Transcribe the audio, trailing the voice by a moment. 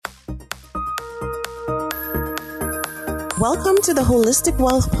Welcome to the Holistic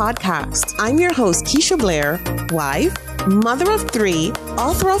Wealth Podcast. I'm your host, Keisha Blair, wife, mother of 3,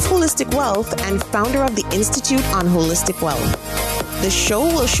 author of Holistic Wealth, and founder of the Institute on Holistic Wealth. The show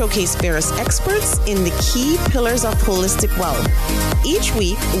will showcase various experts in the key pillars of holistic wealth. Each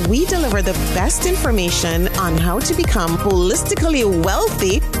week, we deliver the best information on how to become holistically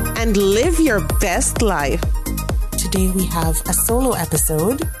wealthy and live your best life. Today, we have a solo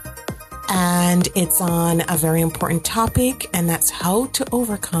episode, and it's on a very important topic, and that's how to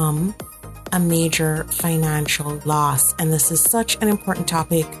overcome a major financial loss. And this is such an important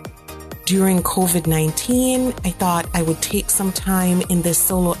topic. During COVID-19, I thought I would take some time in this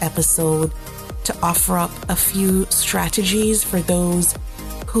solo episode to offer up a few strategies for those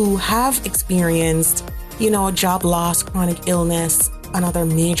who have experienced, job loss, chronic illness, another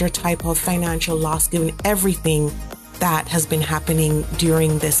major type of financial loss, given everything that has been happening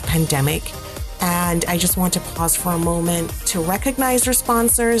during this pandemic. And I just want to pause for a moment to recognize our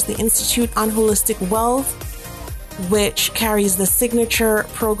sponsors, the Institute on Holistic Wealth, which carries the signature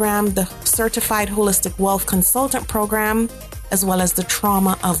program, the Certified Holistic Wealth Consultant program, as well as the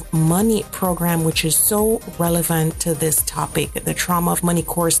Trauma of Money program, which is so relevant to this topic. The Trauma of Money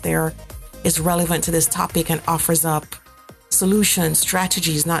course there is relevant to this topic and offers up solutions,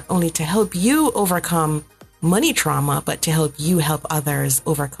 strategies, not only to help you overcome money trauma, but to help you help others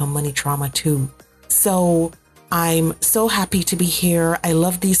overcome money trauma too. So I'm so happy to be here. I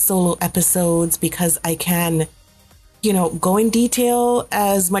love these solo episodes because I can, go in detail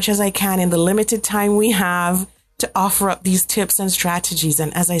as much as I can in the limited time we have to offer up these tips and strategies.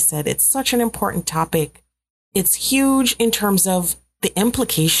 And as I said, it's such an important topic. It's huge in terms of the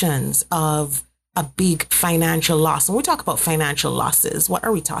implications of a big financial loss. When we talk about financial losses, what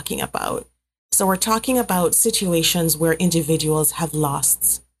are we talking about? So we're talking about situations where individuals have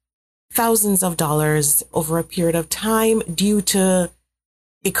lost thousands of dollars over a period of time due to,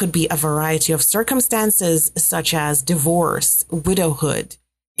 it could be a variety of circumstances such as divorce, widowhood.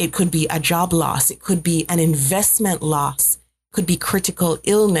 It could be a job loss. It could be an investment loss. It could be critical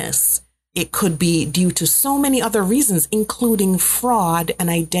illness. It could be due to so many other reasons, including fraud and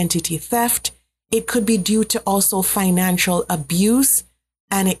identity theft. It could be due to also financial abuse.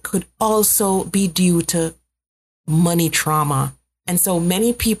 And it could also be due to money trauma. And so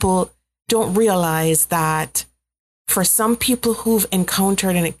many people don't realize that for some people who've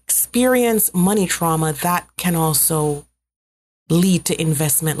encountered and experienced money trauma, that can also lead to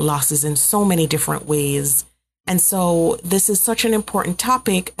investment losses in so many different ways. And so this is such an important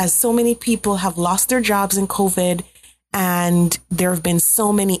topic, as so many people have lost their jobs in COVID. And there have been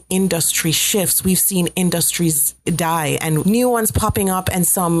so many industry shifts. We've seen industries die and new ones popping up and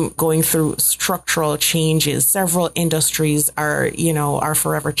some going through structural changes. Several industries are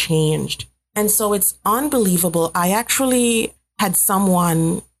forever changed. And so it's unbelievable. I actually had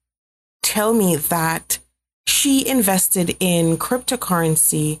someone tell me that she invested in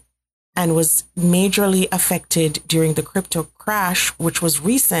cryptocurrency and was majorly affected during the crypto crash, which was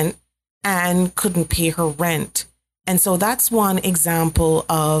recent, and couldn't pay her rent. And so that's one example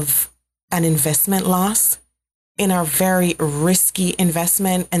of an investment loss in a very risky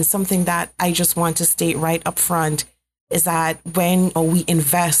investment. And something that I just want to state right up front is that when we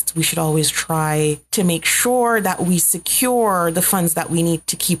invest, we should always try to make sure that we secure the funds that we need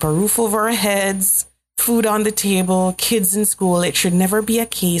to keep a roof over our heads, food on the table, kids in school. It should never be a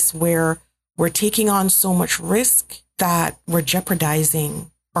case where we're taking on so much risk that we're jeopardizing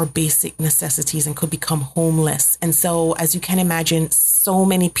our basic necessities and could become homeless. And so, as you can imagine, so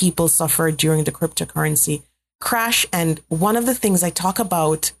many people suffered during the cryptocurrency crash. And one of the things I talk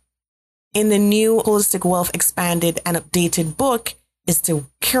about in the new Holistic Wealth Expanded and Updated book is to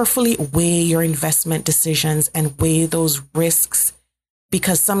carefully weigh your investment decisions and weigh those risks,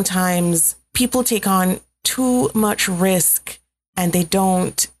 because sometimes people take on too much risk and they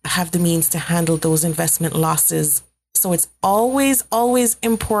don't have the means to handle those investment losses. So it's always, always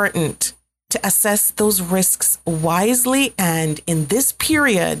important to assess those risks wisely. And in this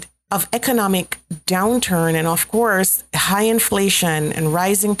period of economic downturn and, of course, high inflation and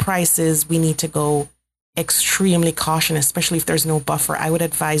rising prices, we need to go extremely cautious, especially if there's no buffer. I would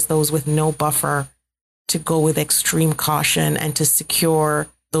advise those with no buffer to go with extreme caution and to secure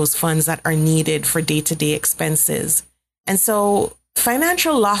those funds that are needed for day-to-day expenses. And so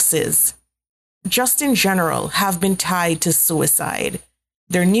financial losses, just in general, have been tied to suicide.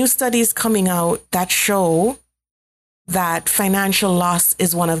 There are new studies coming out that show that financial loss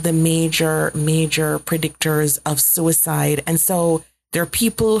is one of the major predictors of suicide. And so there are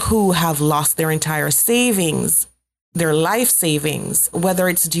people who have lost their entire savings their life savings, whether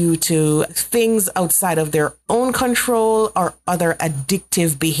it's due to things outside of their own control or other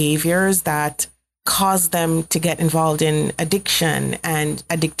addictive behaviors that cause them to get involved in addiction and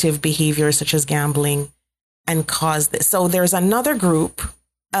addictive behaviors such as gambling and cause this. So there's another group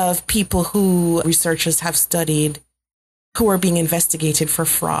of people who researchers have studied who are being investigated for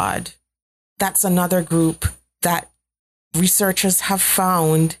fraud. That's another group that researchers have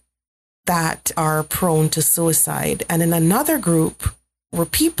found that are prone to suicide. And in another group were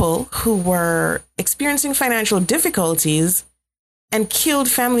people who were experiencing financial difficulties and killed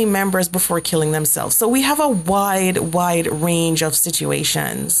family members before killing themselves. So we have a wide range of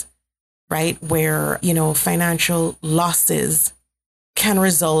situations, right, where, financial losses can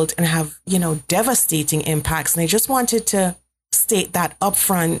result and have, devastating impacts. And I just wanted to state that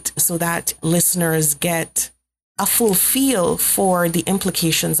upfront so that listeners get a full feel for the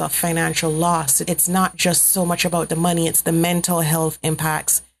implications of financial loss. It's not just so much about the money, it's the mental health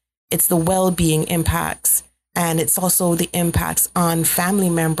impacts, it's the well-being impacts, and it's also the impacts on family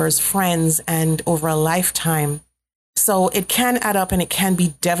members, friends, and over a lifetime. So it can add up and it can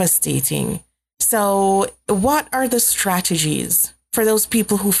be devastating. So what are the strategies for those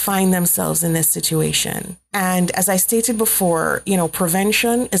people who find themselves in this situation? And as I stated before,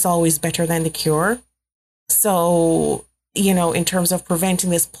 prevention is always better than the cure. So, in terms of preventing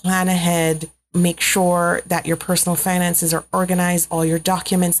this, plan ahead, make sure that your personal finances are organized, all your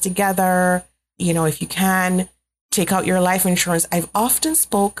documents together. If you can, take out your life insurance. I've often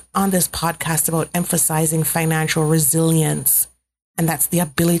spoke on this podcast about emphasizing financial resilience, and that's the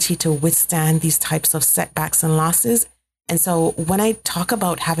ability to withstand these types of setbacks and losses. And so when I talk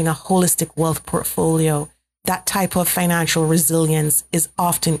about having a holistic wealth portfolio, that type of financial resilience is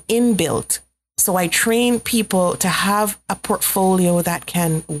often inbuilt. So I train people to have a portfolio that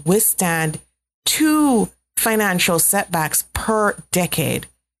can withstand 2 financial setbacks per decade.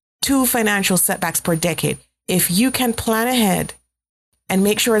 2 financial setbacks per decade. If you can plan ahead and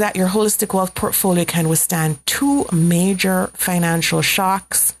make sure that your holistic wealth portfolio can withstand 2 major financial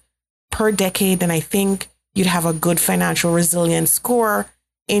shocks per decade, then I think you'd have a good financial resilience score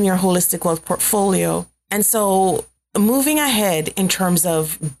in your holistic wealth portfolio. And so moving ahead in terms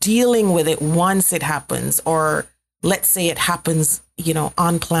of dealing with it once it happens, or let's say it happens,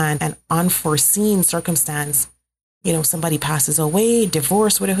 unplanned and unforeseen circumstance, somebody passes away,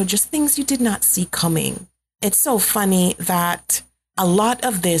 divorce, widowhood, just things you did not see coming. It's so funny that a lot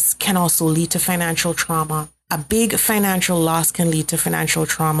of this can also lead to financial trauma. A big financial loss can lead to financial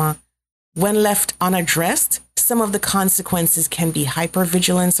trauma. When left unaddressed, some of the consequences can be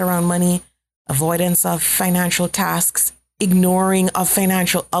hypervigilance around money, avoidance of financial tasks, ignoring of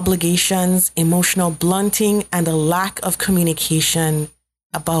financial obligations, emotional blunting, and a lack of communication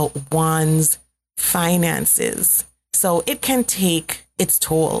about one's finances. So it can take its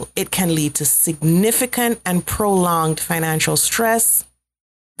toll. It can lead to significant and prolonged financial stress.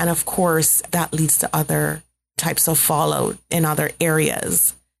 And of course, that leads to other types of fallout in other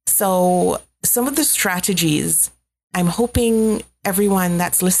areas. So some of the strategies, I'm hoping everyone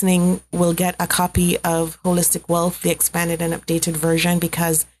that's listening will get a copy of Holistic Wealth, the expanded and updated version,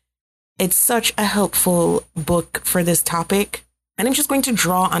 because it's such a helpful book for this topic. And I'm just going to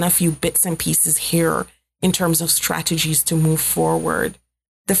draw on a few bits and pieces here in terms of strategies to move forward.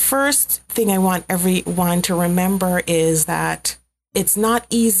 The first thing I want everyone to remember is that it's not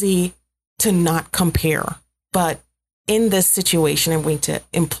easy to not compare. But in this situation, I'm going to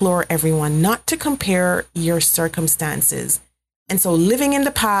implore everyone not to compare your circumstances. And so living in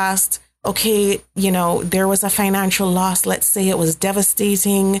the past, okay, there was a financial loss. Let's say it was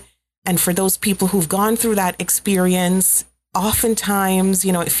devastating. And for those people who've gone through that experience, oftentimes,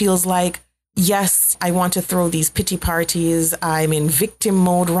 it feels like, yes, I want to throw these pity parties. I'm in victim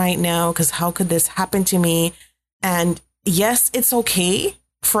mode right now because how could this happen to me? And yes, it's okay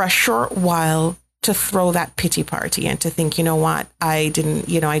for a short while to throw that pity party and to think, what, I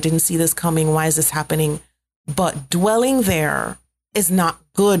didn't see this coming. Why is this happening? But dwelling there is not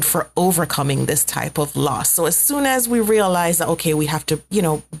good for overcoming this type of loss. So as soon as we realize that, okay, we have to,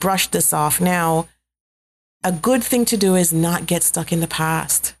 brush this off now, a good thing to do is not get stuck in the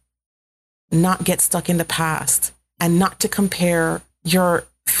past. Not get stuck in the past and not to compare your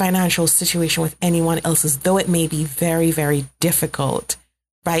financial situation with anyone else's, though it may be very, very difficult,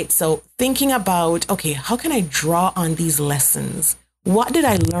 right? So thinking about, okay, how can I draw on these lessons? What did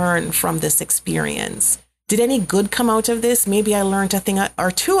I learn from this experience? Did any good come out of this? Maybe I learned a thing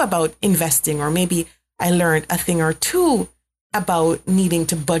or two about investing, or maybe I learned a thing or two about needing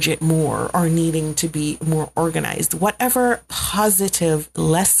to budget more or needing to be more organized. Whatever positive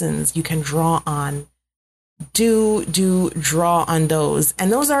lessons you can draw on, do draw on those.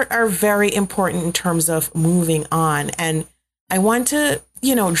 And those are very important in terms of moving on. And I want to,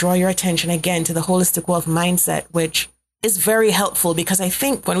 draw your attention again to the holistic wealth mindset, which is very helpful because I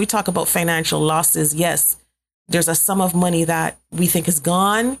think when we talk about financial losses, yes, there's a sum of money that we think is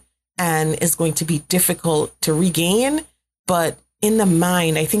gone and is going to be difficult to regain. But in the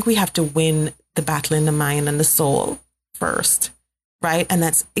mind, I think we have to win the battle in the mind and the soul first, right? And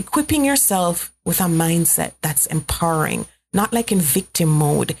that's equipping yourself with a mindset that's empowering, not like in victim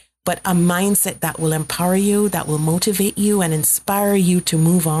mode, but a mindset that will empower you, that will motivate you and inspire you to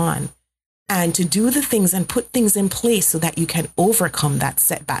move on and to do the things and put things in place so that you can overcome that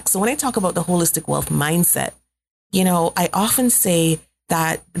setback. So when I talk about the holistic wealth mindset, I often say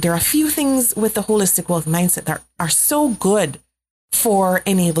that there are a few things with the holistic wealth mindset that are so good for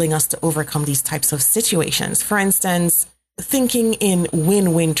enabling us to overcome these types of situations. For instance, thinking in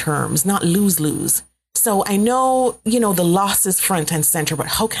win-win terms, not lose-lose. So I know, the loss is front and center, but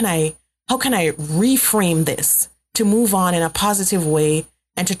how can I reframe this to move on in a positive way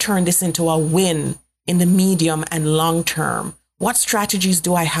and to turn this into a win in the medium and long term? What strategies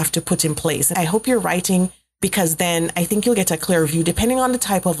do I have to put in place? I hope you're writing, because then I think you'll get a clear view depending on the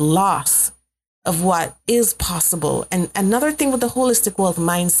type of loss of what is possible. And another thing with the holistic wealth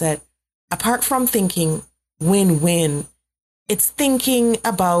mindset, apart from thinking win-win, it's thinking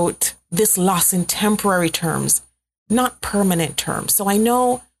about this loss in temporary terms, not permanent terms. So I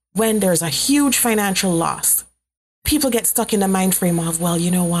know when there's a huge financial loss, people get stuck in the mind frame of, well,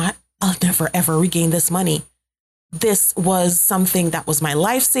 you know what? I'll never, ever regain this money. This was something that was my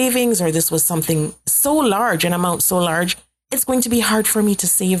life savings, or this was something so large, an amount so large, it's going to be hard for me to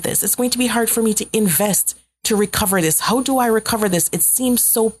save this. It's going to be hard for me to invest to recover this. How do I recover this? It seems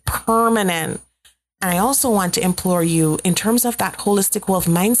so permanent. And I also want to implore you, in terms of that holistic wealth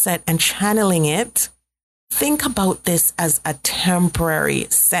mindset and channeling it, think about this as a temporary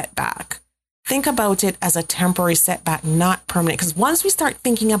setback. Think about it as a temporary setback, not permanent. Because once we start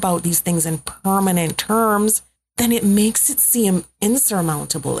thinking about these things in permanent terms, then it makes it seem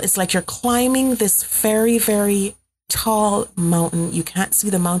insurmountable. It's like you're climbing this very, very tall mountain. You can't see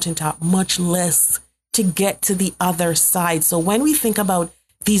the mountaintop, much less to get to the other side. So when we think about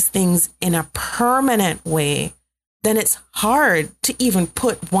these things in a permanent way, then it's hard to even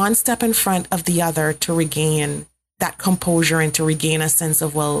put one step in front of the other to regain that composure and to regain a sense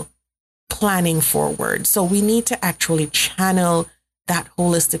of, planning forward. So we need to actually channel that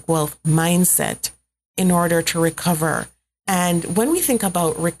holistic wealth mindset in order to recover. And when we think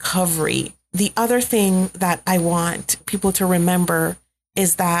about recovery, the other thing that I want people to remember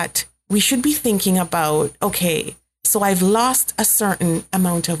is that we should be thinking about, okay, so I've lost a certain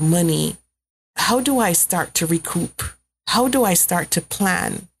amount of money. How do I start to recoup? How do I start to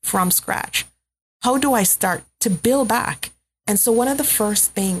plan from scratch? How do I start to build back? And so one of the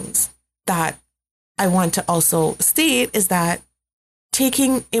first things that I want to also state is that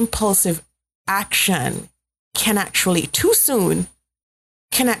taking impulsive action too soon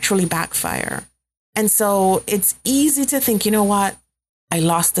can actually backfire. And so it's easy to think, you know what? I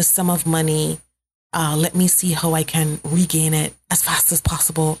lost this sum of money. Let me see how I can regain it as fast as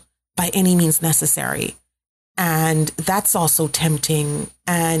possible by any means necessary. And that's also tempting.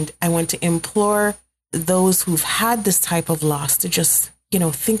 And I want to implore those who've had this type of loss to just,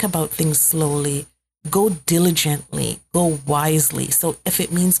 think about things slowly, go diligently, go wisely. So if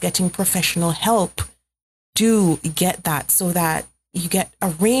it means getting professional help, do get that so that you get a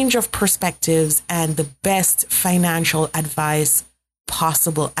range of perspectives and the best financial advice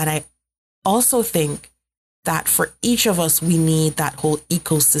possible. And I also think that for each of us, we need that whole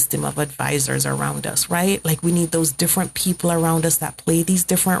ecosystem of advisors around us, right? Like we need those different people around us that play these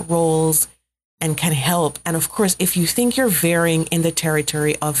different roles and can help. And of course, if you think you're veering in the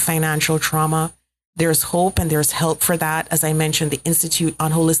territory of financial trauma, there's hope and there's help for that. As I mentioned, the Institute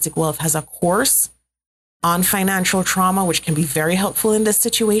on Holistic Wealth has a course on financial trauma, which can be very helpful in this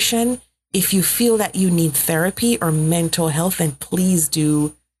situation. If you feel that you need therapy or mental health, then please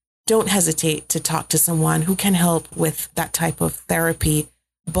don't hesitate to talk to someone who can help with that type of therapy.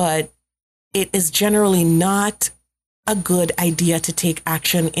 But it is generally not a good idea to take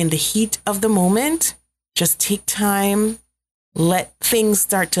action in the heat of the moment. Just take time, let things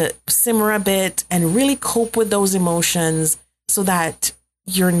start to simmer a bit and really cope with those emotions so that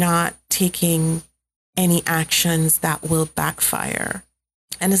you're not taking any actions that will backfire.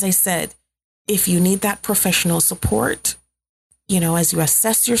 And as I said, if you need that professional support, as you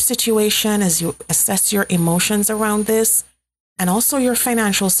assess your situation, as you assess your emotions around this, and also your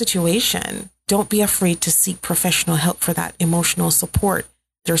financial situation, don't be afraid to seek professional help for that emotional support.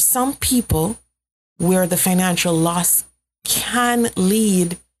 There's some people where the financial loss can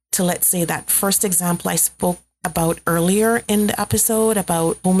lead to, let's say, that first example I spoke about earlier in the episode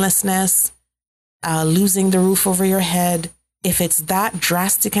about homelessness, losing the roof over your head. If it's that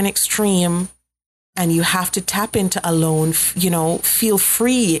drastic and extreme and you have to tap into a loan, feel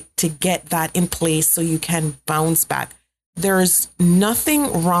free to get that in place so you can bounce back. There's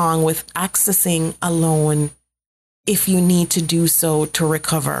nothing wrong with accessing a loan if you need to do so to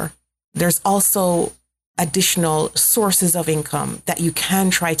recover. There's also additional sources of income that you can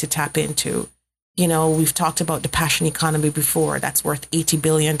try to tap into. We've talked about the passion economy before. That's worth $80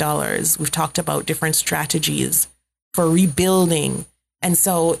 billion. We've talked about different strategies for rebuilding. And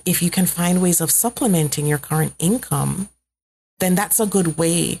so if you can find ways of supplementing your current income, then that's a good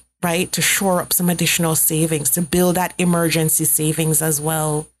way, right, to shore up some additional savings, to build that emergency savings as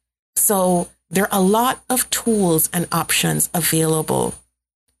well. So there are a lot of tools and options available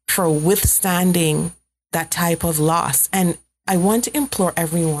for withstanding that type of loss. And I want to implore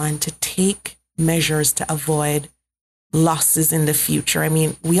everyone to take measures to avoid losses in the future. I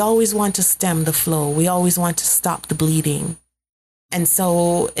mean, we always want to stem the flow. We always want to stop the bleeding. And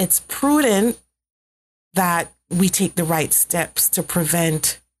so it's prudent that we take the right steps to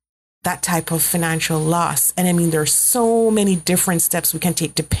prevent that type of financial loss. And I mean, there are so many different steps we can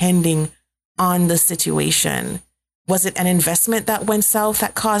take depending on the situation. Was it an investment that went south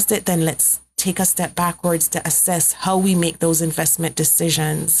that caused it? Then let's take a step backwards to assess how we make those investment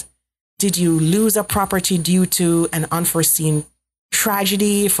decisions. Did you lose a property due to an unforeseen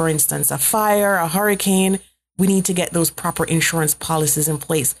tragedy, for instance, a fire, a hurricane? We need to get those proper insurance policies in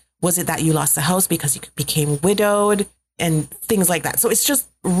place. Was it that you lost the house because you became widowed and things like that? So it's just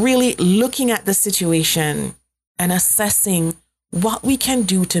really looking at the situation and assessing what we can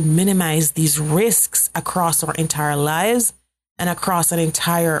do to minimize these risks across our entire lives and across an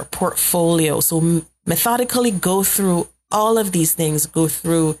entire portfolio. So methodically go through all of these things, go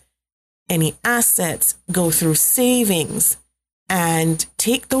through any assets, go through savings, and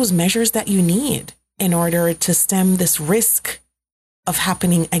take those measures that you need in order to stem this risk of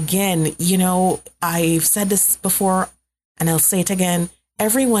happening again. I've said this before and I'll say it again.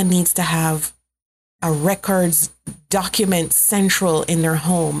 Everyone needs to have a records document central in their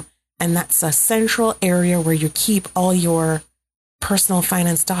home. And that's a central area where you keep all your personal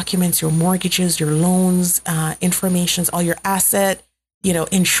finance documents, your mortgages, your loans, informations, all your asset,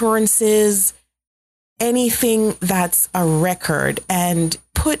 insurances, anything that's a record, and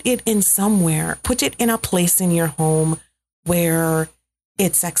put it in somewhere, put it in a place in your home where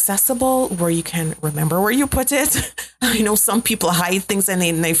it's accessible, where you can remember where you put it. I know some people hide things and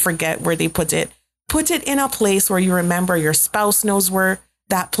they forget where they put it. Put it in a place where you remember, your spouse knows where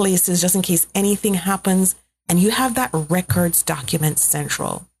that place is, just in case anything happens, and you have that records document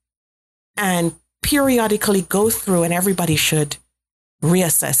central. And periodically go through, and everybody should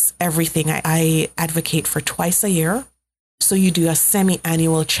reassess everything. I advocate for twice a year. So you do a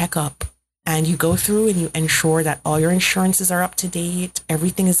semi-annual checkup and you go through and you ensure that all your insurances are up to date,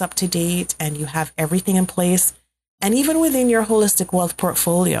 everything is up to date, and you have everything in place. And even within your holistic wealth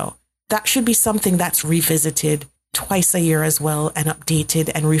portfolio, that should be something that's revisited twice a year as well, and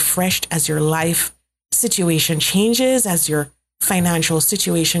updated and refreshed as your life situation changes, as your financial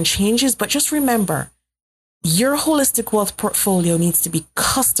situation changes. But just remember, your holistic wealth portfolio needs to be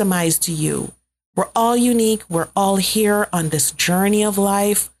customized to you. We're all unique. We're all here on this journey of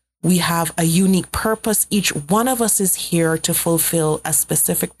life. We have a unique purpose. Each one of us is here to fulfill a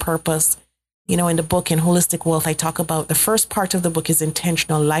specific purpose. In the book, in Holistic Wealth, I talk about the first part of the book is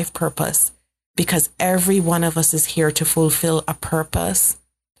intentional life purpose, because every one of us is here to fulfill a purpose.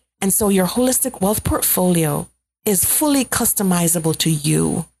 And so your holistic wealth portfolio is fully customizable to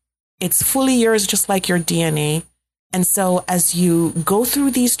you. It's fully yours, just like your DNA. And so as you go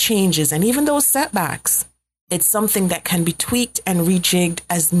through these changes and even those setbacks, it's something that can be tweaked and rejigged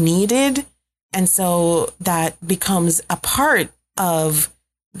as needed. And so that becomes a part of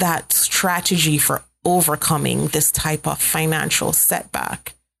that strategy for overcoming this type of financial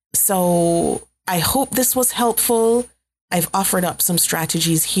setback. So I hope this was helpful. I've offered up some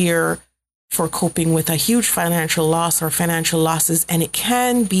strategies here for coping with a huge financial loss or financial losses. And it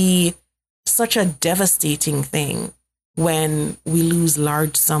can be such a devastating thing when we lose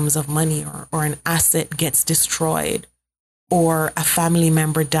large sums of money, or an asset gets destroyed, or a family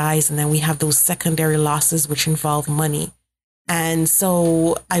member dies, and then we have those secondary losses which involve money. And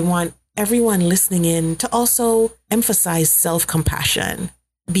so I want everyone listening in to also emphasize self-compassion.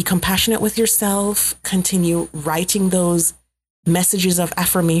 Be compassionate with yourself. Continue writing those messages of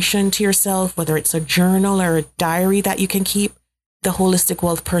affirmation to yourself, whether it's a journal or a diary that you can keep. The Holistic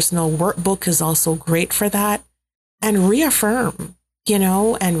Wealth Personal Workbook is also great for that. And reaffirm,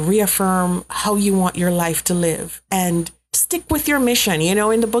 and reaffirm how you want your life to live and stick with your mission.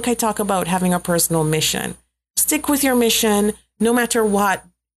 In the book, I talk about having a personal mission. Stick with your mission, no matter what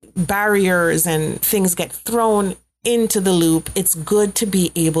barriers and things get thrown into the loop. It's good to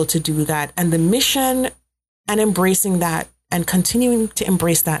be able to do that. And the mission and embracing that and continuing to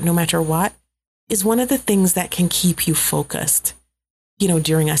embrace that no matter what is one of the things that can keep you focused,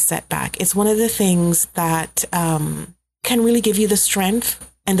 during a setback. It's one of the things that can really give you the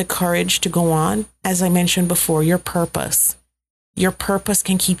strength and the courage to go on. As I mentioned before, your purpose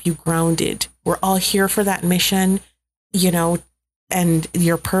can keep you grounded. We're all here for that mission, and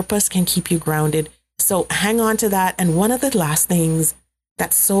your purpose can keep you grounded. So hang on to that. And one of the last things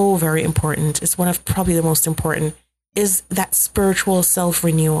that's so very important, it's one of probably the most important, is that spiritual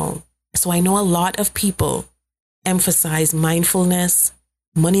self-renewal. So I know a lot of people emphasize mindfulness,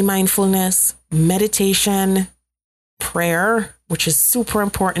 money mindfulness, meditation, prayer, which is super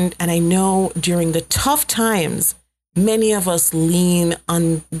important. And I know during the tough times, many of us lean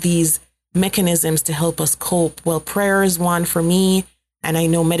on these mechanisms to help us cope. Well, prayer is one for me, and I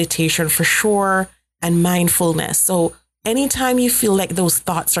know meditation for sure, and mindfulness. So anytime you feel like those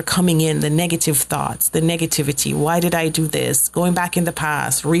thoughts are coming in, the negative thoughts, the negativity, why did I do this? Going back in the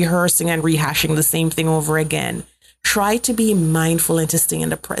past, rehearsing and rehashing the same thing over again. Try to be mindful and to stay in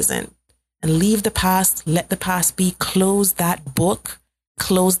the present and leave the past, let the past be, close that book,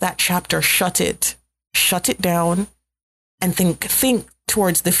 close that chapter, shut it down, and think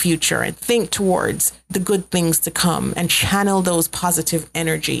towards the future and think towards the good things to come and channel those positive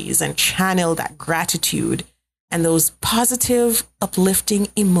energies and channel that gratitude and those positive, uplifting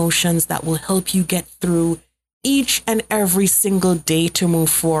emotions that will help you get through each and every single day to move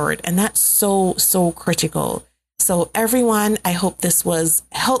forward. And that's so, so critical. So everyone, I hope this was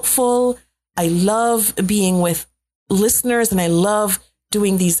helpful. I love being with listeners and I love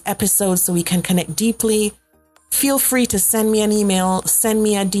doing these episodes so we can connect deeply. Feel free to send me an email, send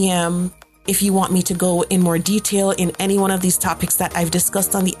me a DM if you want me to go in more detail in any one of these topics that I've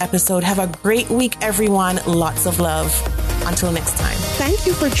discussed on the episode. Have a great week, everyone. Lots of love. Until next time. Thank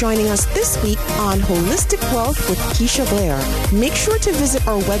you for joining us this week on Holistic Wealth with Keisha Blair. Make sure to visit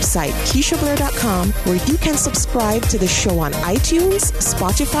our website, KeishaBlair.com, where you can subscribe to the show on iTunes,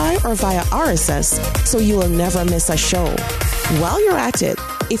 Spotify, or via RSS so you will never miss a show. While you're at it,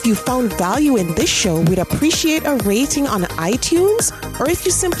 if you found value in this show, we'd appreciate a rating on iTunes, or if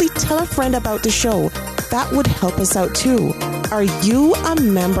you simply tell a friend about the show, that would help us out too. Are you a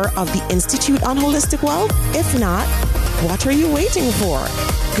member of the Institute on Holistic Wealth? If not, what are you waiting for?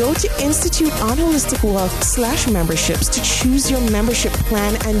 Go to Institute on Holistic Wealth /memberships to choose your membership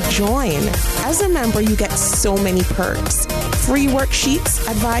plan and join. As a member, you get so many perks. Free worksheets,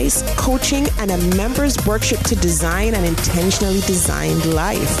 advice, coaching, and a member's workshop to design an intentionally designed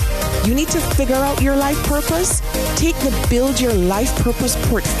life. You need to figure out your life purpose? Take the Build Your Life Purpose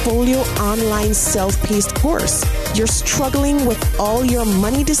Portfolio online self-paced course. You're struggling with all your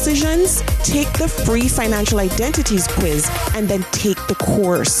money decisions? Take the free Financial Identities quiz and then take the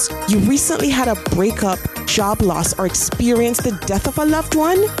course. You recently had a breakup, job loss, or experienced the death of a loved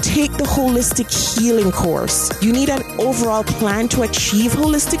one? Take the Holistic Healing course. You need an overall plan to achieve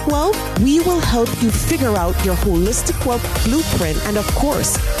holistic wealth? We will help you figure out your holistic wealth blueprint. And of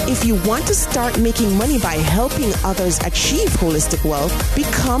course, if you want to start making money by helping others achieve holistic wealth,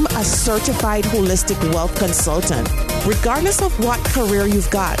 become a certified holistic wealth consultant. Regardless of what career you've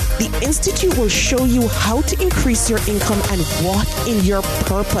got, the Institute will show you how to increase your income and walk in your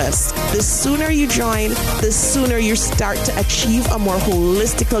purpose. The sooner you join, the sooner you start to achieve a more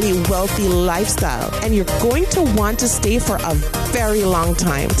holistically wealthy lifestyle. And you're going to want to stay for a very long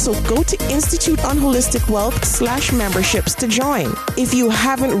time. So go to Institute on Holistic Wealth /memberships to join. If you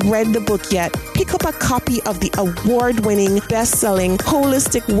haven't read the book yet, pick up a copy of the award-winning, best-selling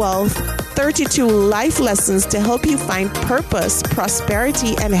Holistic Wealth 32 Life Lessons to help you find purpose,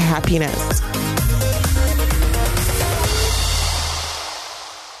 prosperity, and happiness.